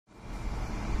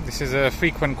This is a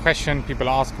frequent question people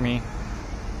ask me.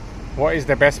 What is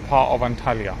the best part of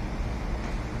Antalya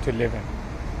to live in?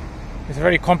 It's a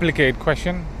very complicated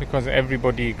question because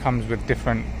everybody comes with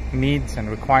different needs and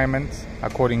requirements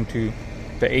according to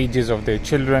the ages of their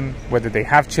children, whether they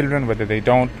have children, whether they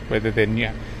don't, whether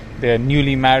they're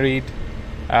newly married,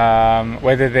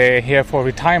 whether they're here for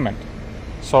retirement.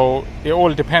 So it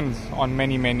all depends on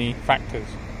many factors.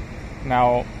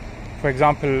 Now, for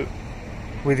example,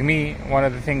 with me, one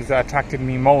of the things that attracted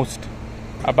me most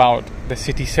about the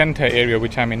city centre area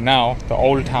which I'm in now, the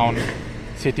old town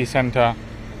city centre,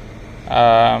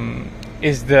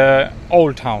 is the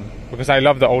old town, because I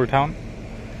love the old town.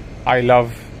 I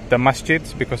love the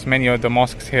masjids because many of the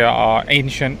mosques here are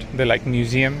ancient. They're like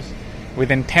museums.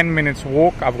 Within 10 minutes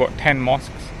walk, I've got 10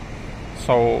 mosques.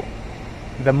 So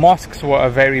the mosques were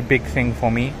a very big thing for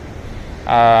me,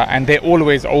 and they're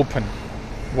always open.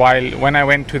 While when I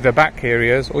went to the back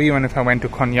areas, or even if I went to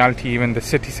Konyaaltı, even the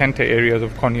city centre areas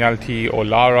of Konyaaltı or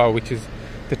Lara, which is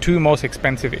the two most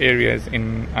expensive areas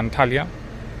in Antalya,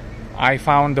 I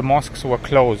found the mosques were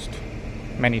closed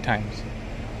many times.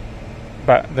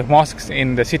 But the mosques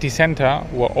in the city centre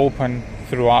were open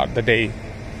throughout the day.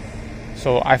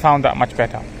 So I found that much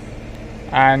better.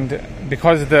 And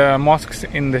because the mosques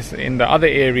in the other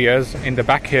areas, in the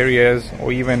back areas,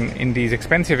 or even in these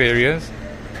expensive areas,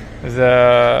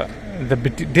 the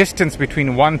distance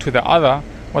between one to the other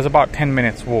was about 10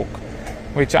 minutes walk,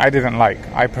 which I didn't like.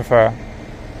 I prefer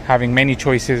having many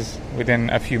choices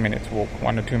within a few minutes walk,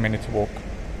 1 or 2 minutes walk.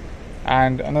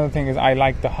 And another thing is I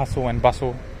like the hustle and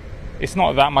bustle. It's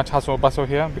not that much hustle and bustle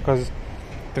here, because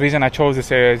the reason I chose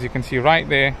this area, as you can see right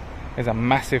there, is a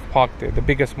massive park there, the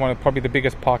biggest one, probably the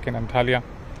biggest park in Antalya,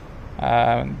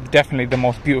 definitely the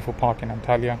most beautiful park in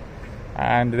Antalya.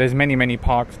 And there's many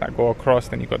parks that go across.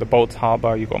 Then you've got the boats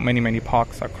harbour, you've got many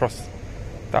parks across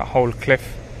that whole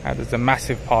cliff, and there's a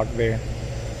massive park there,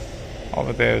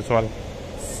 over there as well.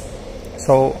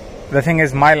 So the thing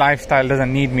is, my lifestyle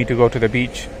doesn't need me to go to the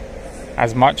beach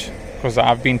as much, because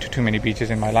I've been to too many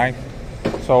beaches in my life.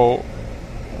 So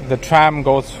the tram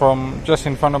goes from just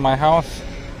in front of my house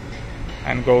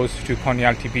and goes to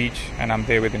Konyaaltı beach, and I'm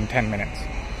there within 10 minutes.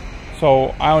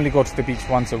 So I only go to the beach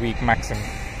once a week maximum.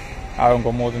 I don't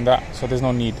go more than that, so there's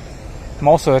no need.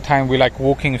 Most of the time we like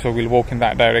walking, so we'll walk in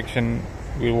that direction.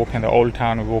 We'll walk in the old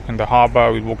town, we'll walk in the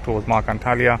harbour, we'll walk towards Mark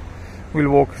Antalya. We'll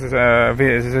walk,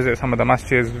 visit some of the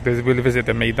masjids, we'll visit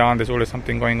the Maidan, there's always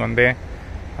something going on there.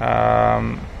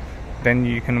 Then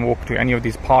you can walk to any of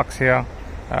these parks here.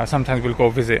 Sometimes we'll go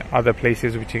visit other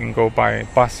places which you can go by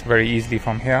bus very easily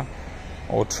from here,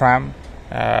 or tram.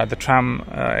 The tram,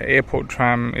 airport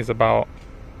tram, is about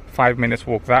 5 minutes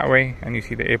walk that way, and you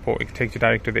see the airport. It takes you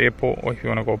direct to the airport. Or if you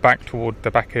want to go back toward the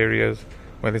back areas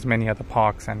where there's many other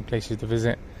parks and places to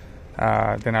visit,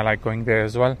 then I like going there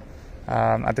as well.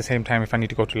 At the same time, if I need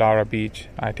to go to Lara beach,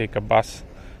 I take a bus,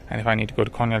 and if I need to go to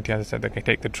Konyaaltı, as I said, I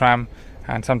take the tram.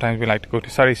 And sometimes we like to go to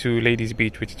Sarisu ladies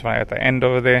beach, which is right at the end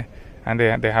over there, and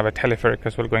they have a telepheric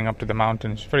as well going up to the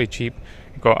mountain. It's very cheap.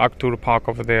 You got Aktur Park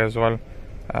over there as well,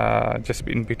 just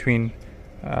in between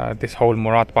this whole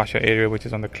Murat Pasha area, which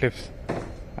is on the cliffs,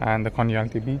 and the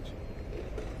Konyaaltı beach.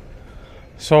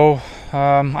 So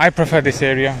I prefer this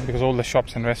area because all the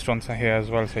shops and restaurants are here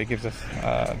as well, so it gives us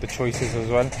the choices as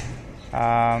well,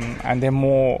 and they're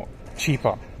more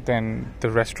cheaper than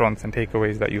the restaurants and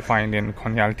takeaways that you find in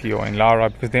Konyaaltı or in Lara,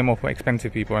 because they're more for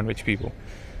expensive people and rich people.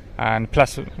 And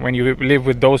plus, when you live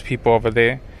with those people over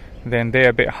there, then they're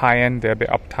a bit high-end, they're a bit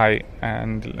uptight,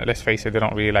 and let's face it, they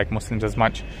don't really like Muslims as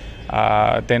much.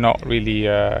 They're not really,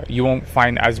 you won't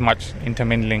find as much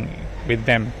intermingling with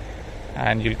them,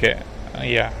 and you'll get,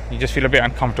 you just feel a bit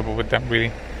uncomfortable with them,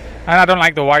 really. And I don't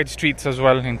like the wide streets as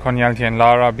well in Konyaaltı and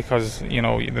Lara, because, you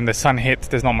know, when the sun hits,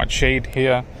 there's not much shade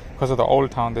here. Because of the old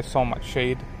town, there's so much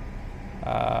shade,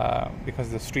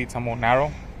 because the streets are more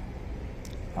narrow.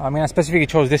 I mean, I specifically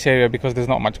chose this area because there's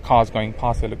not much cars going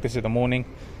past it. Look, this is the morning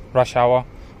rush hour.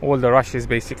 All the rush is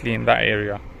basically in that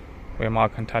area where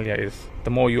Mark Antalya is. The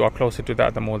more you are closer to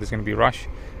that, the more there's going to be rush,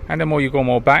 and the more you go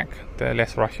more back, the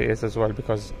less rush it is as well.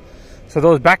 Because so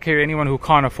those back here, anyone who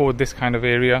can't afford this kind of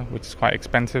area, which is quite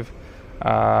expensive,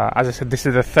 as I said, this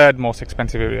is the third most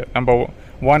expensive area. Number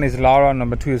 1 is Lara,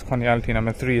 number 2 is Konyaaltı,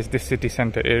 number 3 is this city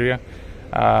centre area,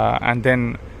 and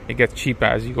then it gets cheaper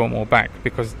as you go more back,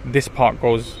 because this part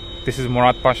goes, this is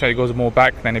Murat Pasha, it goes more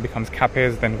back, then it becomes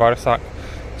Kapez, then Varsak.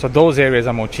 So those areas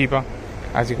are more cheaper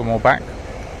as you go more back.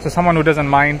 So someone who doesn't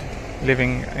mind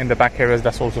living in the back areas,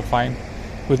 that's also fine.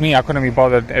 With me, I couldn't be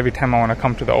bothered. Every time I want to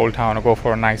come to the old town or go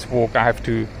for a nice walk, I have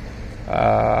to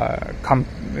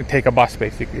take a bus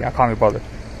basically. I can't be bothered.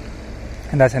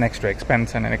 and that's an extra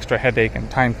expense and an extra headache and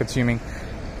time consuming.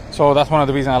 So that's one of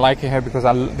the reasons I like it here, because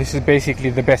this is basically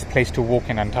the best place to walk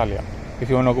in Antalya. If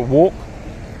you want to walk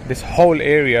this whole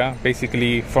area,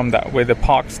 basically from that where the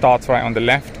park starts right on the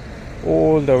left,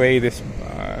 all the way this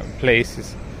place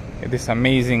is this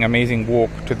amazing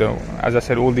walk to the, as I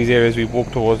said, all these areas we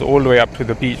walk towards, all the way up to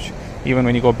the beach. Even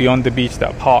when you go beyond the beach,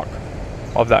 that park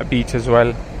of that beach as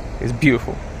well is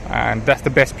beautiful, and that's the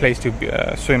best place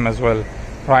to swim as well,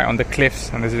 right on the cliffs.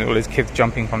 And there's all these kids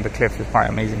jumping from the cliff. It's quite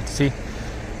amazing to see.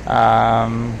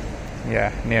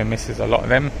 Yeah, near misses a lot of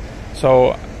them.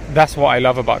 So that's what I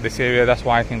love about this area. That's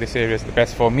why I think this area is the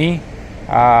best for me.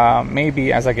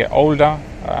 Maybe as I get older,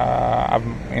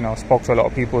 I've spoke to a lot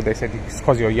of people. They said it's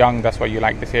because you're young, that's why you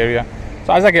like this area.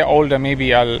 So as I get older,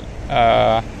 maybe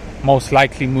I'll most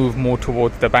likely move more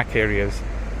towards the back areas,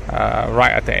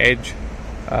 right at the edge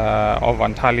of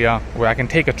Antalya, where I can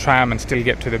take a tram and still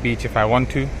get to the beach if I want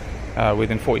to,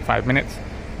 within 45 minutes.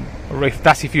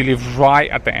 If you live right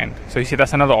at the end. So you see,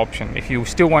 that's another option. If you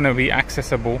still want to be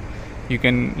accessible, you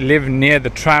can live near the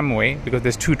tramway, because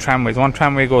there's two tramways. One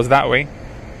tramway goes that way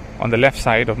on the left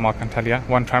side of Mark Antalya.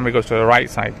 One tramway goes to the right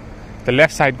side. The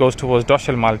left side goes towards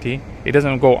Doshal Malti. It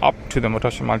doesn't go up to the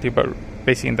Doshal Malti, but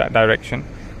basically in that direction.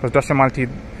 Because Doshal Malti,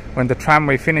 when the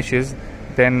tramway finishes,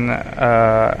 then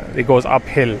it goes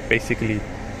uphill basically,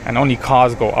 and only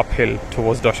cars go uphill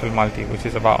towards Doshal Malti, which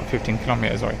is about 15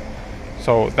 kilometers away.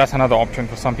 So that's another option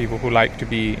for some people who like to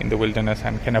be in the wilderness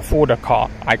and can afford a car.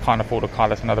 I can't afford a car,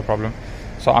 that's another problem.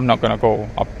 So I'm not going to go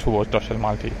up towards Doshal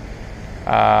Malti.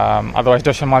 Otherwise,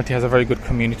 Doshal Malti has a very good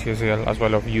community as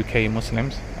well of UK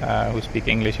Muslims who speak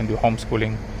English and do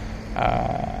homeschooling.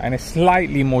 And it's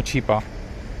slightly more cheaper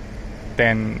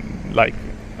than like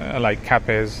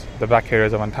Capes, the back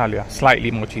areas of Antalya.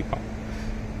 Slightly more cheaper.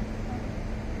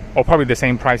 Or probably the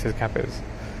same price as Capes.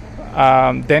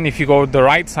 Then if you go the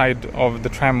right side of the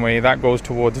tramway, that goes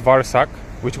towards Varsak,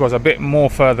 which goes a bit more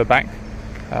further back.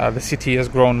 The city has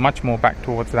grown much more back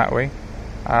towards that way.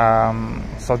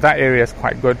 So that area is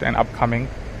quite good and upcoming,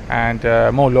 and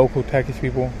more local Turkish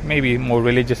people, maybe more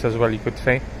religious as well, you could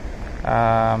say.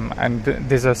 And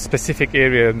there's a specific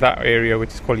area in that area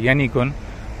which is called Yenigun.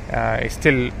 It's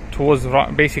still towards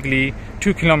basically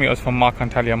 2 kilometers from Mark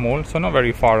Antalya Mall, so not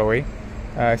very far away.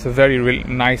 It's a very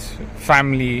nice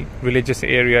family religious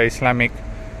area, Islamic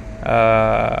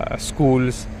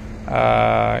schools,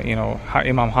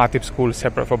 Imam Hatib school,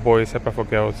 separate for boys, separate for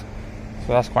girls.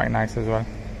 So that's quite nice as well.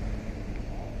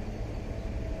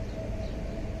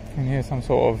 And here's some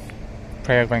sort of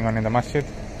prayer going on in the masjid.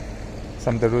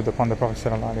 Some darood upon the Prophet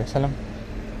ﷺ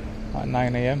at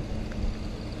 9 AM.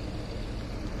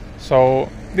 So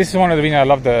this is one of the reasons I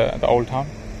love the old town.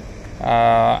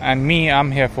 And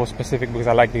I'm here for specific because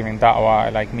I like giving da'wah, I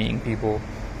like meeting people,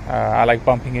 I like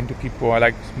bumping into people, I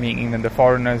like meeting the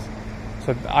foreigners.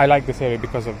 So I like this area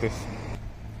because of this.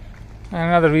 And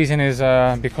another reason is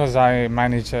because I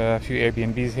manage a few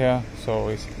Airbnbs here,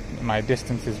 so my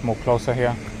distance is more closer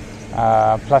here.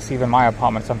 Plus even my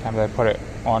apartment, sometimes I put it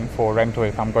on for rental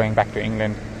if I'm going back to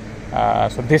England.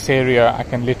 So this area I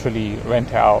can literally rent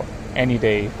it out any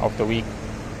day of the week,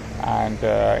 and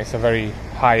it's a very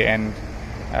high-end,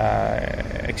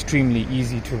 extremely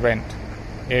easy to rent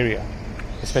area,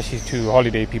 especially to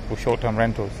holiday people, short-term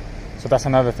rentals. So that's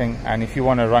another thing. And if you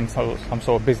want to run some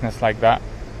sort of business like that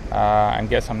and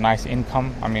get some nice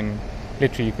income, I mean,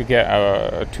 literally you could get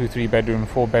a 2-3 bedroom,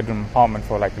 4-bedroom apartment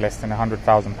for like less than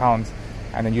 £100,000,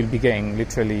 and then you'll be getting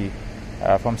literally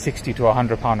from £60 to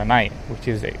 £100 a night, which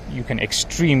is you can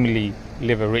extremely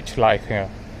live a rich life here,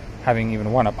 having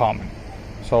even one apartment.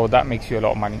 So that makes you a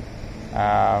lot of money.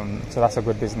 So that's a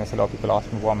good business. A lot of people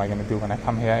ask me, what am I going to do when I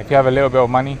come here? If you have a little bit of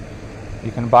money,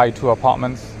 you can buy 2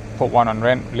 apartments, put one on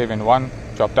rent, live in one,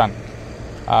 job done.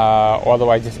 Or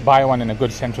otherwise just buy one in a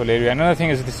good central area. Another thing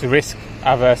is this risk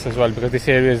averse as well, because this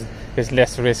area there's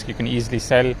less risk. You can easily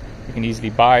sell, you can easily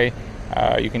buy,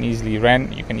 you can easily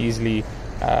rent, you can easily,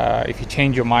 if you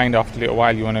change your mind after a little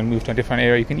while, you want to move to a different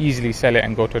area, you can easily sell it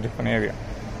and go to a different area.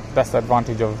 That's the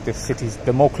advantage of this city.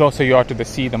 The more closer you are to the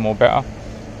sea, the more better.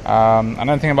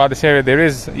 Another thing about this area, there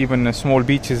is even small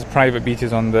beaches, private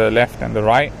beaches on the left and the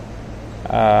right.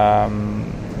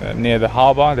 Near the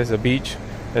harbour there's a beach.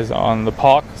 There's on the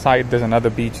park side there's another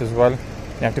beach as well.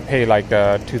 You have to pay like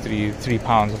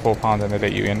 £3 or £4 and they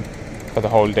let you in for the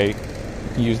whole day.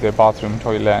 You can use their bathroom,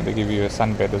 toilet, and they give you a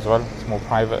sunbed as well. It's more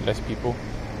private, less people.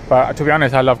 But to be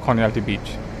honest, I love Konyaaltı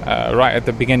Beach. Right at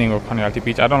the beginning of Konyaaltı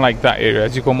Beach, I don't like that area.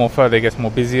 As you go more further it gets more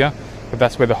busier, but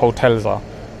that's where the hotels are.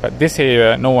 But this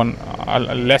area,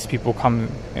 less people come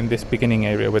in this beginning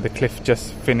area where the cliff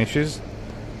just finishes.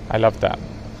 I love that.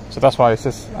 So that's why it's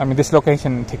just, I mean, this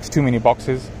location ticks too many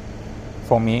boxes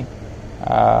for me.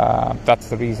 That's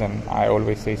the reason I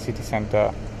always say city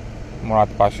centre,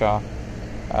 Murat Pasha,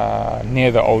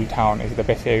 near the old town is the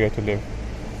best area to live.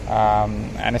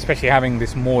 And especially having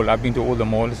this mall, I've been to all the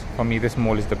malls. For me, this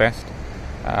mall is the best.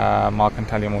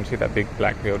 ANTALYA Mall, see that big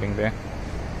black building there.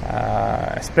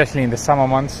 Especially in the summer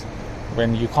months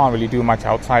when you can't really do much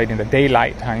outside. In the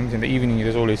daylight times, in the evening,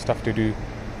 there's always stuff to do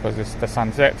because the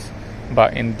sun sets.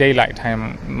 But in daylight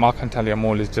time, ANTALYA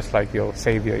Mall is just like your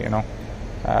savior, you know,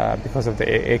 because of the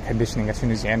air conditioning as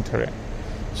soon as you enter it.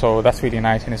 So that's really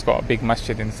nice, and it's got a big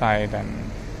masjid inside,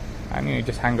 and you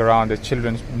just hang around.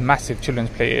 There's massive children's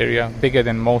play area, bigger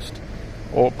than most,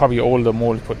 or probably all the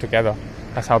malls put together.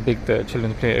 That's how big the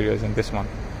children's play area is in this one.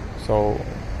 So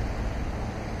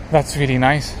that's really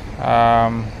nice.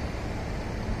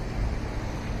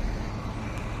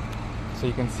 So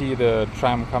you can see the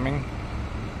tram coming.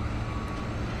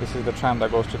 This is the tram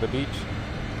that goes to the beach.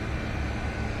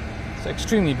 It's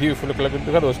extremely beautiful. Look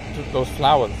at those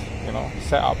flowers, you know,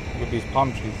 set up with these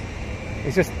palm trees.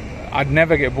 It's just, I'd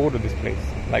never get bored of this place.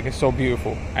 Like, it's so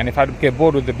beautiful. And if I get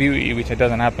bored with the beauty, which it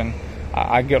doesn't happen,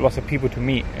 I get lots of people to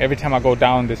meet. Every time I go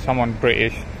down, there's someone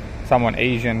British, someone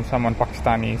Asian, someone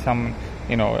Pakistani, someone,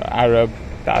 you know, Arab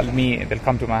that I'll meet. They'll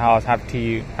come to my house, have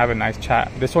tea, have a nice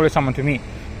chat. There's always someone to meet.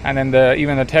 And then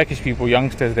even the Turkish people,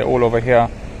 youngsters, they're all over here.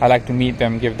 I like to meet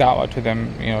them, give da'wah to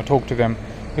them, you know, talk to them,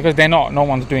 because no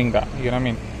one's doing that, you know what I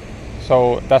mean?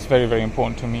 So that's very, very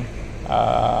important to me.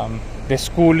 There's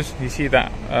schools, you see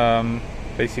that,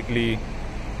 basically,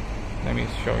 let me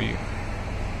show you.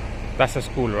 That's a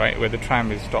school, right, where the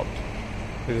tram is stopped.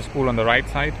 There's a school on the right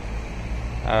side.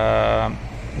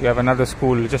 We have another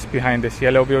school just behind this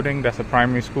yellow building. That's a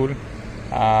primary school.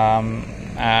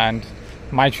 And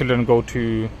my children go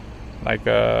to, like,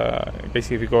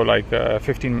 basically we go like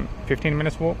 15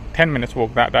 minutes walk, 10 minutes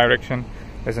walk that direction.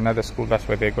 There's another school, that's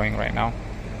where they're going right now.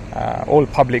 All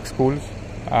public schools.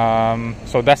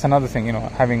 So that's another thing, you know,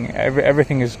 having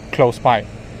everything is close by.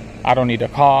 I don't need a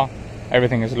car,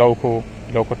 everything is local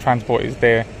transport is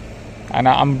there, and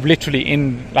I'm literally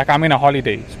I'm in a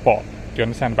holiday spot, do you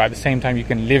understand? But at the same time, you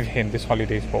can live in this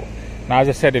holiday spot. Now, as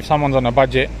I said, if someone's on a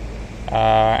budget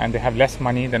and they have less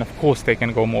money, then of course they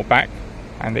can go more back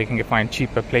and they can find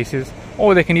cheaper places,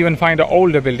 or they can even find an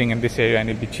older building in this area and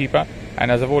it'll be cheaper. And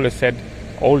as I've always said,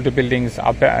 older buildings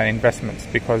are better investments,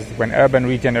 because when urban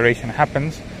regeneration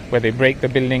happens, where they break the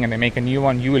building and they make a new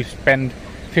one, you will spend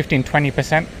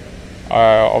 15-20%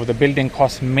 of the building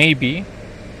cost maybe,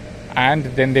 and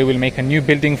then they will make a new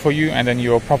building for you, and then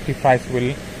your property price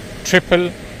will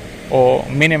triple or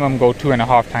minimum go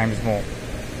 2.5 times more.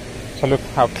 So look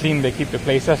how clean they keep the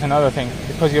place. That's another thing,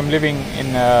 because you're living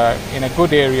in a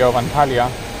good area of Antalya.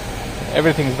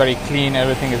 Everything is very clean,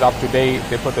 everything is up to date.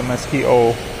 They put the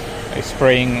mosquito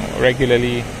spraying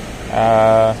regularly,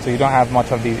 so you don't have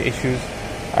much of these issues.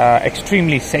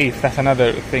 Extremely safe. That's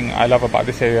another thing I love about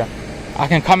this area. I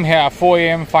can come here at 4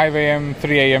 a.m, 5 a.m,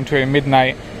 3 a.m, 2 a.m,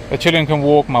 midnight. The children can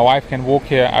walk, my wife can walk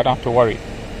here, I don't have to worry.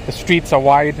 The streets are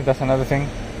wide, that's another thing.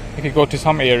 If you go to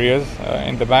some areas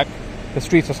in the back, the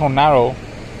streets are so narrow,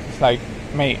 it's like,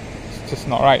 mate, it's just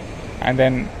not right. And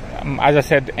then, as I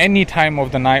said, any time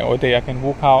of the night or day, I can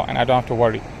walk out and I don't have to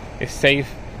worry. It's safe,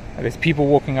 there's people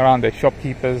walking around, there's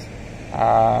shopkeepers,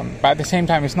 but at the same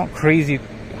time, it's not crazy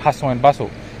hustle and bustle.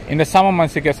 In the summer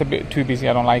months, it gets a bit too busy,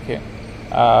 I don't like it.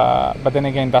 But then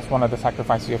again, that's one of the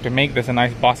sacrifices you have to make. There's a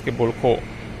nice basketball court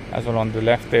as well on the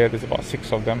left there. There's about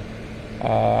 6 of them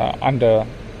under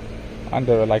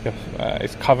like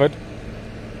it's covered.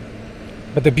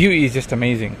 But the beauty is just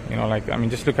amazing, you know, like, I mean,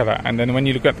 just look at that. And then when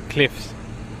you look at the cliffs,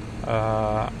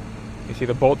 you see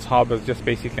the boats harbour is just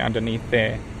basically underneath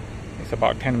there. It's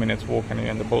about 10 minutes walk and you're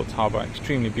in the boats harbour.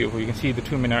 Extremely beautiful. You can see the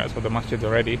 2 minarets of the masjid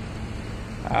already.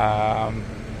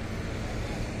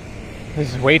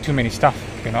 There's way too many stuff,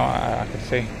 you know, I could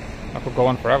say. I could go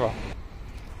on forever.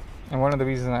 And one of the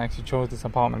reasons I actually chose this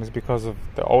apartment is because of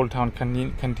the old town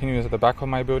continues at the back of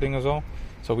my building as well.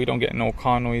 So we don't get no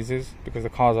car noises, because the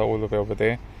cars are all the way over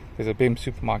there. There's a BIM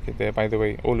supermarket there, by the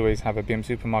way. Always have a BIM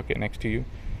supermarket next to you,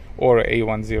 or a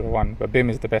A101, but BIM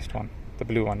is the best one, the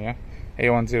blue one, yeah.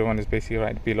 A101 is basically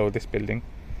right below this building.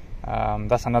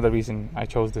 That's another reason I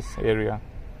chose this area.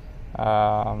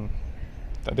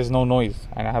 There's no noise,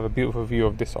 and I have a beautiful view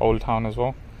of this old town as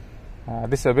well.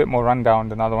 This is a bit more rundown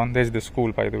than the other one. There's the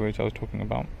school, by the way, which I was talking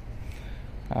about.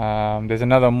 There's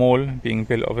another mall being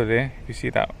built over there. You see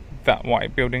that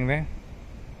white building there,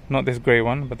 not this grey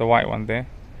one, but the white one there.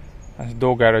 That's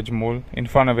Door Garage Mall. In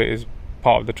front of it is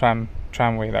part of the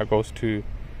tramway that goes to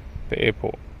the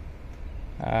airport.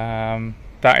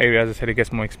 That area, as I said, it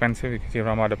gets more expensive. You can see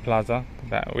Ramada Plaza.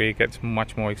 That way it gets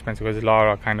much more expensive because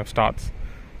Lara kind of starts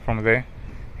from there.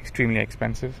 Extremely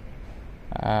expensive.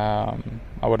 I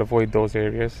would avoid those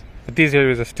areas. But these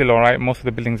areas are still alright. Most of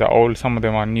the buildings are old. Some of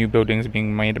them are new buildings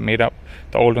being made up.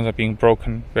 The old ones are being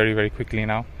broken very, very quickly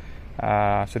now.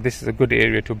 So this is a good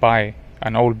area to buy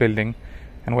an old building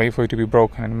and wait for it to be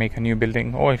broken and make a new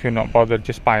building. Or if you're not bothered,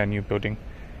 just buy a new building.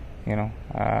 You know,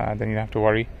 then you don't have to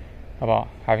worry about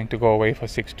having to go away for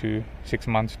 6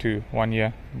 months to 1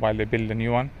 year while they build a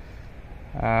new one.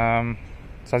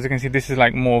 So as you can see, this is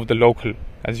like more of the local.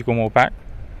 As you go more back,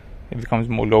 it becomes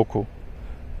more local.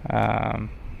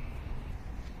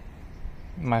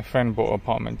 My friend bought an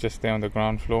apartment just there on the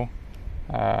ground floor,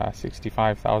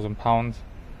 £65,000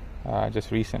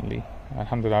 just recently.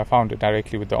 Alhamdulillah, I found it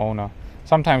directly with the owner.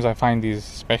 Sometimes I find these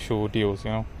special deals,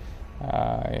 you know.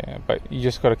 But you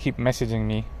just got to keep messaging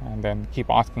me and then keep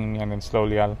asking me, and then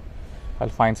slowly I'll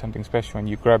find something special and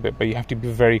you grab it. But you have to be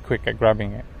very quick at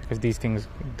grabbing it, because these things,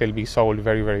 they'll be sold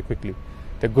very, very quickly.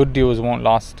 The good deals won't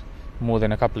last more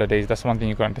than a couple of days. That's one thing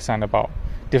you got to understand about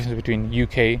difference between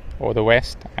UK or the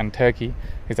West and Turkey,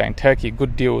 is that in Turkey,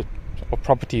 good deals or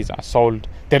properties are sold.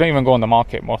 They don't even go on the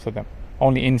market, most of them.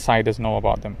 Only insiders know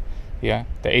about them. Yeah,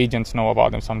 the agents know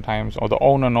about them sometimes, or the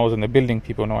owner knows and the building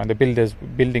people know, and the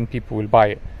building people will buy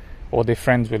it, or their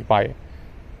friends will buy it.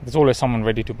 There's always someone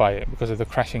ready to buy it because of the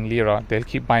crashing lira. They'll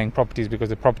keep buying properties because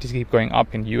the properties keep going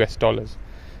up in US dollars.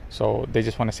 So they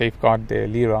just want to safeguard their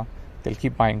lira. They'll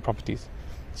keep buying properties.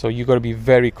 So you got to be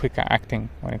very quick at acting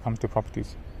when it comes to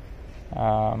properties.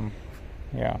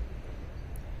 Yeah.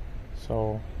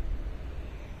 So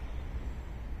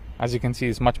as you can see,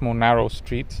 it's much more narrow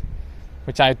streets,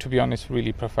 which I, to be honest,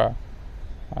 really prefer.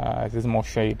 There's more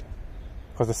shade,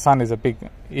 because the sun is a big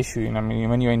issue. You know, I mean,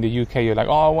 when you're in the UK, you're like,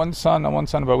 oh, I want sun.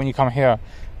 But when you come here,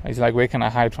 it's like, where can I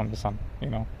hide from the sun? You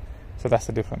know, so that's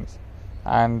the difference.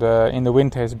 And in the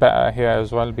winter, it's better here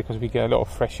as well, because we get a lot of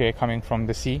fresh air coming from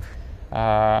the sea.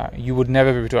 You would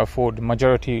never be able to afford. The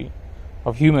majority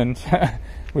of humans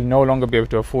will no longer be able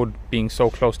to afford being so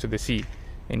close to the sea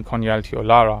in Konyaaltı or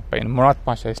Lara. But in Murat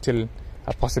Pasha, it's still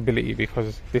a possibility,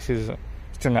 because this is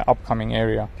still an upcoming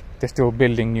area. They're still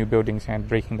building new buildings and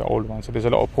breaking the old ones. So there's a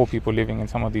lot of poor people living in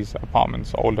some of these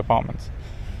apartments, old apartments.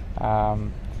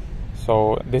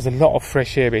 So there's a lot of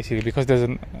fresh air, basically, because there's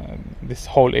this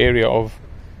whole area of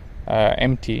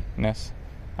emptiness,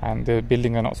 and the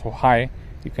buildings are not so high.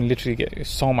 You can literally get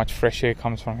so much fresh air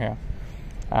comes from here.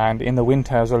 And in the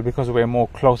winter as well, because we're more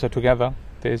closer together,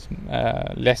 there's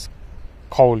less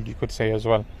cold, you could say, as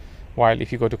well. While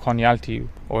if you go to Konyaaltı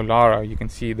or Lara, you can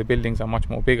see the buildings are much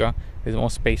more bigger. There's more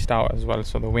spaced out as well,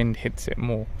 so the wind hits it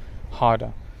more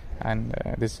harder, and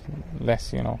there's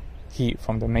less, you know, heat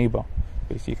from the neighbor,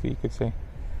 basically, you could say.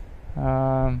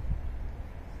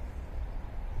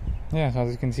 Yeah, so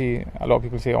as you can see, a lot of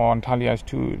people say, oh, Antalya is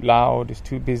too loud, it's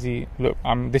too busy. Look,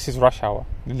 this is rush hour,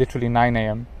 literally 9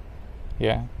 a.m.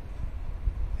 Yeah,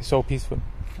 it's so peaceful.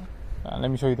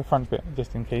 Let me show you the front bit,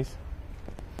 just in case.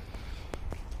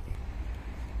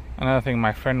 Another thing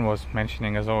my friend was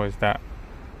mentioning as well is that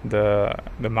the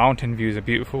mountain views are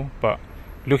beautiful, but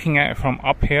looking at it from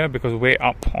up here, because we're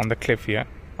up on the cliff here,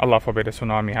 Allah forbid a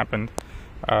tsunami happened,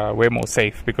 we're more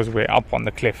safe because we're up on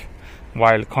the cliff,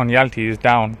 while Konyaaltı is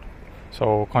down.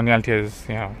 So Konyaaltı is,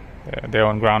 you know, they're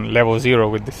on ground level 0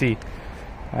 with the sea.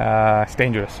 It's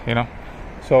dangerous, you know.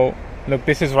 So look,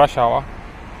 this is rush hour.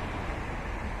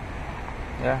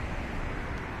 Yeah,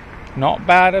 not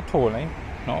bad at all, eh?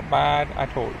 Not bad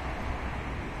at all.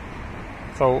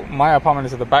 So my apartment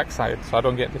is at the back side, so I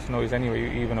don't get this noise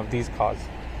anyway, even of these cars.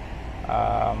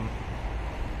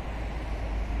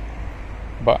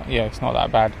 But yeah, it's not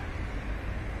that bad.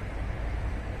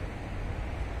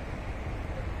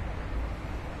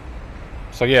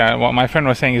 So yeah, what my friend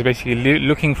was saying is basically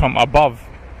looking from above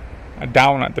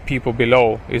down at the people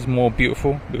below is more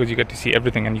beautiful, because you get to see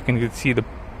everything and you can see the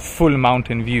full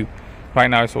mountain view. Right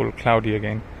now it's all cloudy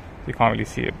again, so you can't really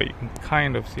see it, but you can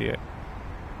kind of see it.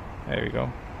 There we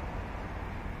go.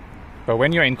 But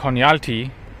when you're in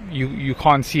Konyaaltı, you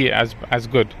can't see it as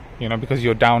good, you know, because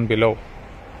you're down below.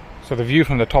 So the view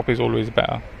from the top is always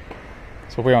better.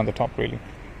 So we're on the top, really.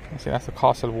 You see, that's the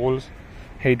castle walls.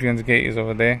 Hadrian's Gate is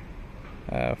over there.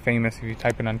 Famous, if you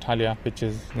type in Antalya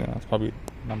pictures, you know, it's probably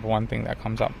 #1 thing that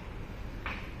comes up.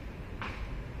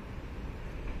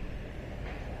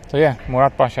 So yeah,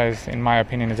 Murat Pasha is, in my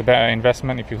opinion, is a better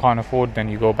investment. If you can't afford, then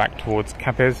you go back towards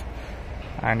Capes.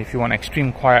 And if you want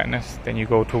extreme quietness, then you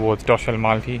go towards Doshal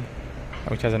Malti,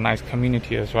 which has a nice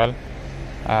community as well.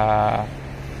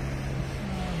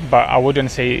 But I wouldn't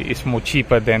say it's more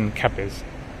cheaper than Capes.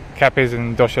 cap is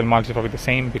in Dosh Al Malti is probably the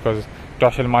same, because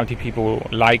Dosh Al Malti people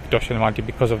like Dosh Al Malti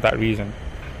because of that reason.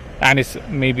 And it's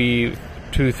maybe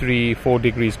 2, 3, 4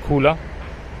 degrees cooler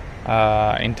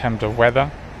in terms of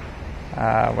weather.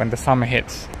 When the summer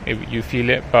hits, you feel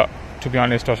it, but to be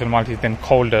honest, Dosh Al Malti is then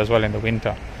colder as well in the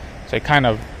winter. So it kind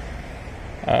of,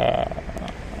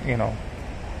 you know,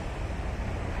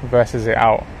 versus it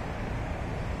out.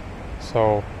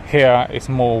 So here it's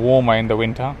more warmer in the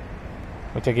winter,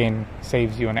 which again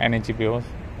saves you on energy bills.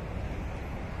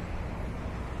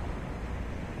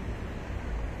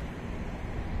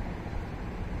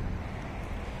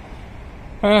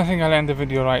 Well, I think I'll end the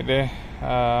video right there,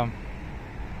 to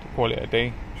call it a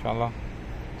day, inshallah.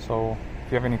 So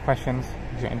if you have any questions,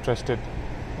 if you're interested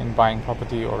in buying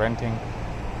property or renting,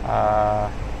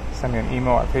 send me an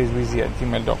email at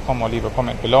faizwizi@gmail.com or leave a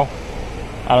comment below.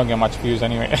 I don't get much views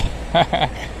anyway.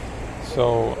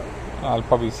 So I'll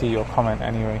probably see your comment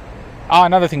anyway.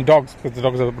 Another thing, dogs, because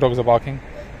the dogs are barking.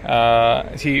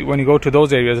 See, when you go to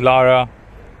those areas, Lara,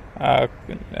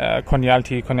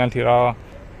 Konyalti Ra,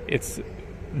 it's a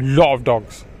lot of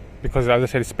dogs, because as I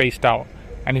said, it's spaced out.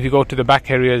 And if you go to the back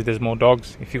areas, there's more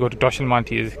dogs. If you go to Dosh Al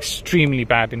Malti, it's extremely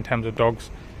bad in terms of dogs.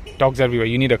 Dogs everywhere.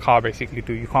 You need a car basically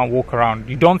you can't walk around.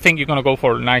 You don't think you're going to go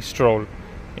for a nice stroll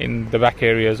in the back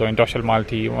areas or in Dosh Al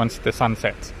Malti once the sun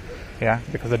sets. Yeah,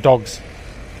 because the dogs,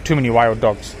 too many wild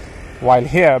dogs. While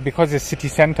here, because it's city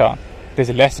centre, there's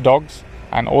less dogs,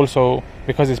 and also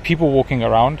because there's people walking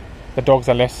around, the dogs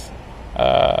are less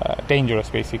dangerous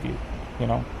basically, you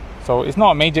know. So it's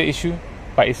not a major issue,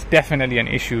 but it's definitely an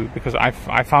issue, because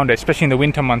I found it, especially in the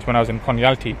winter months when I was in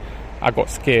Konyalti, I got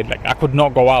scared. Like, I could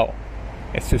not go out.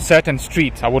 It's to certain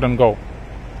streets I wouldn't go.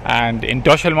 And in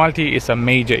Dosh Al Malti, it's a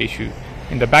major issue.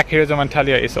 In the back areas of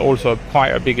Antalya, it's also quite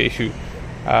a big issue,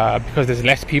 because there's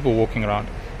less people walking around.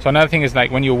 So another thing is,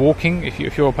 like, when you're walking,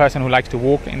 if you're a person who likes to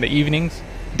walk in the evenings,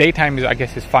 daytime is, I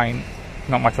guess, is fine,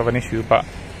 not much of an issue. But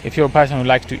if you're a person who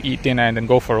likes to eat dinner and then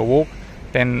go for a walk,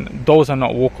 then those are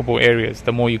not walkable areas.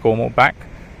 The more you go more back.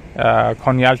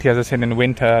 Konyalti, as I said, in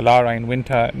winter, Lara in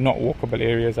winter, not walkable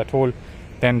areas at all.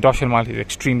 Then Dosh Al Malti is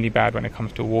extremely bad when it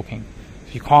comes to walking.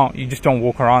 So you just don't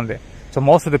walk around there. So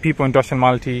most of the people in Dosh Al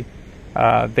Malti,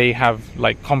 they have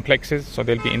like complexes, so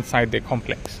they'll be inside their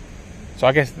complex. So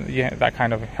I guess, yeah, that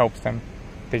kind of helps them.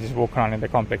 They just walk around in their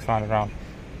complex, round and round.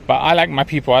 But I like my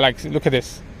people. Look at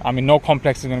this. I mean, no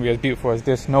complex is going to be as beautiful as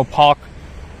this. No park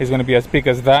is going to be as big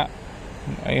as that.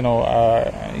 You know,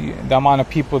 the amount of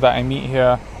people that I meet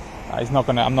here, I'm not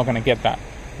gonna get that,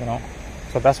 you know.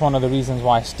 So that's one of the reasons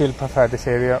why I still prefer this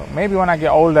area. Maybe when I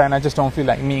get older and I just don't feel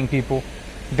like meeting people,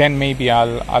 then maybe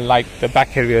I'll like the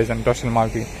back areas and Dosh Al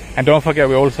Malti. And don't forget,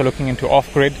 we're also looking into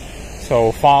off-grid,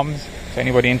 so farms. So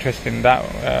anybody interested in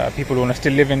that, people who want to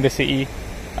still live in the city,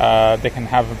 they can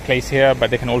have a place here,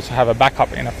 but they can also have a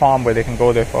backup in a farm where they can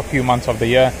go there for a few months of the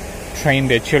year, train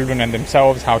their children and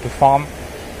themselves how to farm.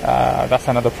 That's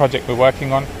another project we're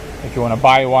working on. If you want to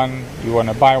buy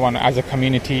one, as a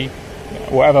community,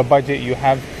 whatever budget you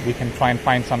have, we can try and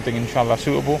find something, inshallah,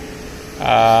 suitable.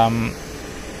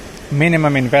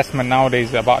 Minimum investment nowadays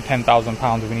is about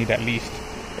 £10,000 we need at least,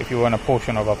 if you want a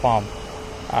portion of a farm.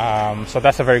 So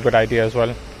that's a very good idea as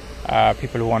well.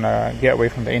 People who want to get away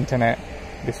from the internet,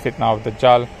 this fitna of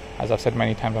Dajjal, as I've said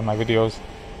many times on my videos,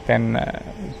 then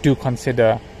do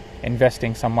consider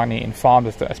investing some money in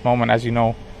farms at this moment. As you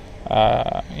know,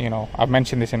 I've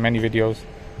mentioned this in many videos,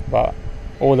 but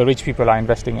all the rich people are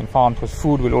investing in farms because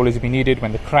food will always be needed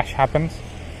when the crash happens,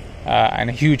 and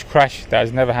a huge crash that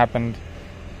has never happened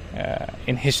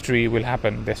in history will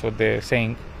happen. That's what they're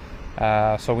saying.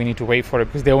 So we need to wait for it,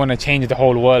 because they want to change the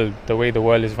whole world, the way the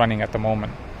world is running at the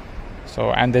moment.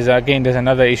 So, and there's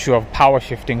another issue of power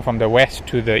shifting from the west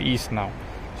to the east now.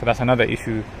 So that's another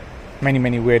issue.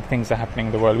 Many weird things are happening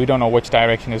in the world. We don't know which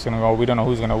direction it's going to go. We don't know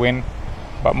who's going to win,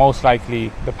 but most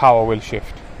likely the power will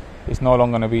shift. It's no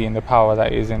longer going to be in the power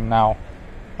that is in now.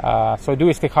 So do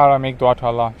istikhara, make dua to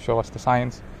Allah, show us the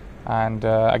signs. And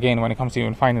again, when it comes to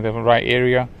even finding the right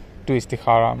area, do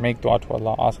istikhara, make dua to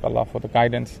Allah, ask Allah for the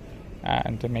guidance,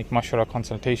 and to make mashwara,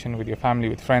 consultation with your family,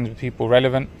 with friends, with people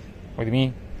relevant, with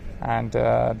me, and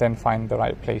then find the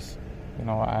right place,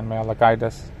 and may Allah guide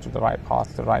us to the right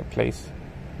path, the right place,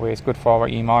 where it's good for our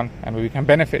iman and where we can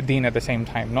benefit deen at the same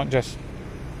time, not just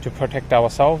to protect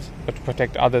ourselves, but to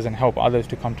protect others and help others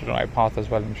to come to the right path as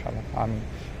well, inshallah. Ameen.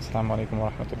 Assalamu alaikum wa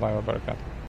rahmatullahi wa barakatuh.